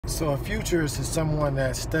So a futurist is someone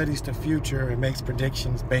that studies the future and makes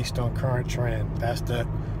predictions based on current trend. That's the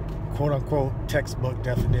quote-unquote textbook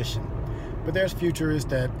definition. But there's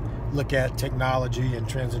futurists that look at technology and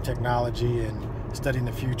trends in technology and studying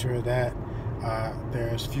the future of that.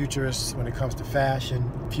 There's futurists when it comes to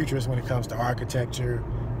fashion, futurists when it comes to architecture,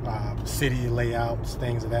 city layouts,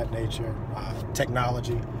 things of that nature,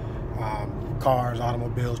 technology, cars,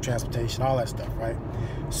 automobiles, transportation, all that stuff, right?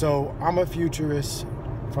 So I'm a futurist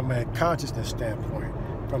from a consciousness standpoint,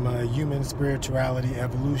 from a human spirituality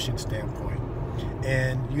evolution standpoint.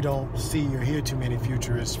 And you don't see or hear too many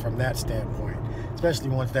futurists from that standpoint, especially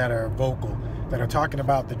ones that are vocal, that are talking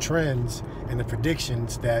about the trends and the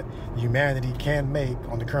predictions that humanity can make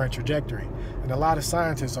on the current trajectory. And a lot of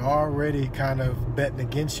scientists are already kind of betting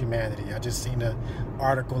against humanity. I just seen an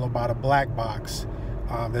article about a black box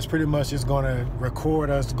that's pretty much just going to record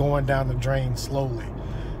us going down the drain slowly.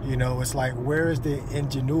 You know, it's like, where is the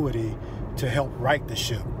ingenuity to help right the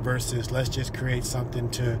ship versus let's just create something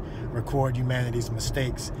to record humanity's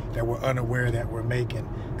mistakes that we're unaware that we're making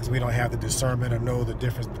because we don't have the discernment or know the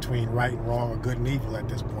difference between right and wrong or good and evil at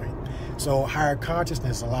this point. So higher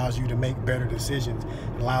consciousness allows you to make better decisions,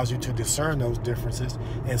 allows you to discern those differences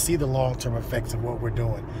and see the long-term effects of what we're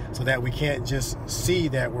doing so that we can't just see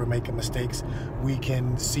that we're making mistakes, we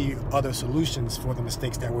can see other solutions for the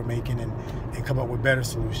mistakes that we're making and come up with better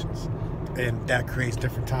solutions. And that creates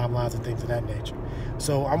different timelines and things of that nature.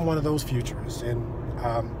 So I'm one of those futurists, and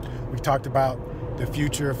we've talked about the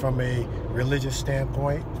future from a religious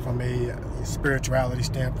standpoint, from a spirituality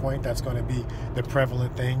standpoint. That's going to be the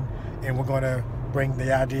prevalent thing, and we're going to bring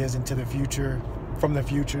the ideas into the future, from the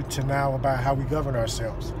future to now, about how we govern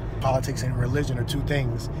ourselves. Politics and religion are two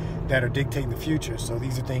things that are dictating the future. So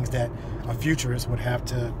these are things that a futurist would have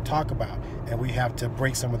to talk about, and we have to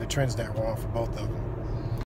break some of the trends that were on for both of them.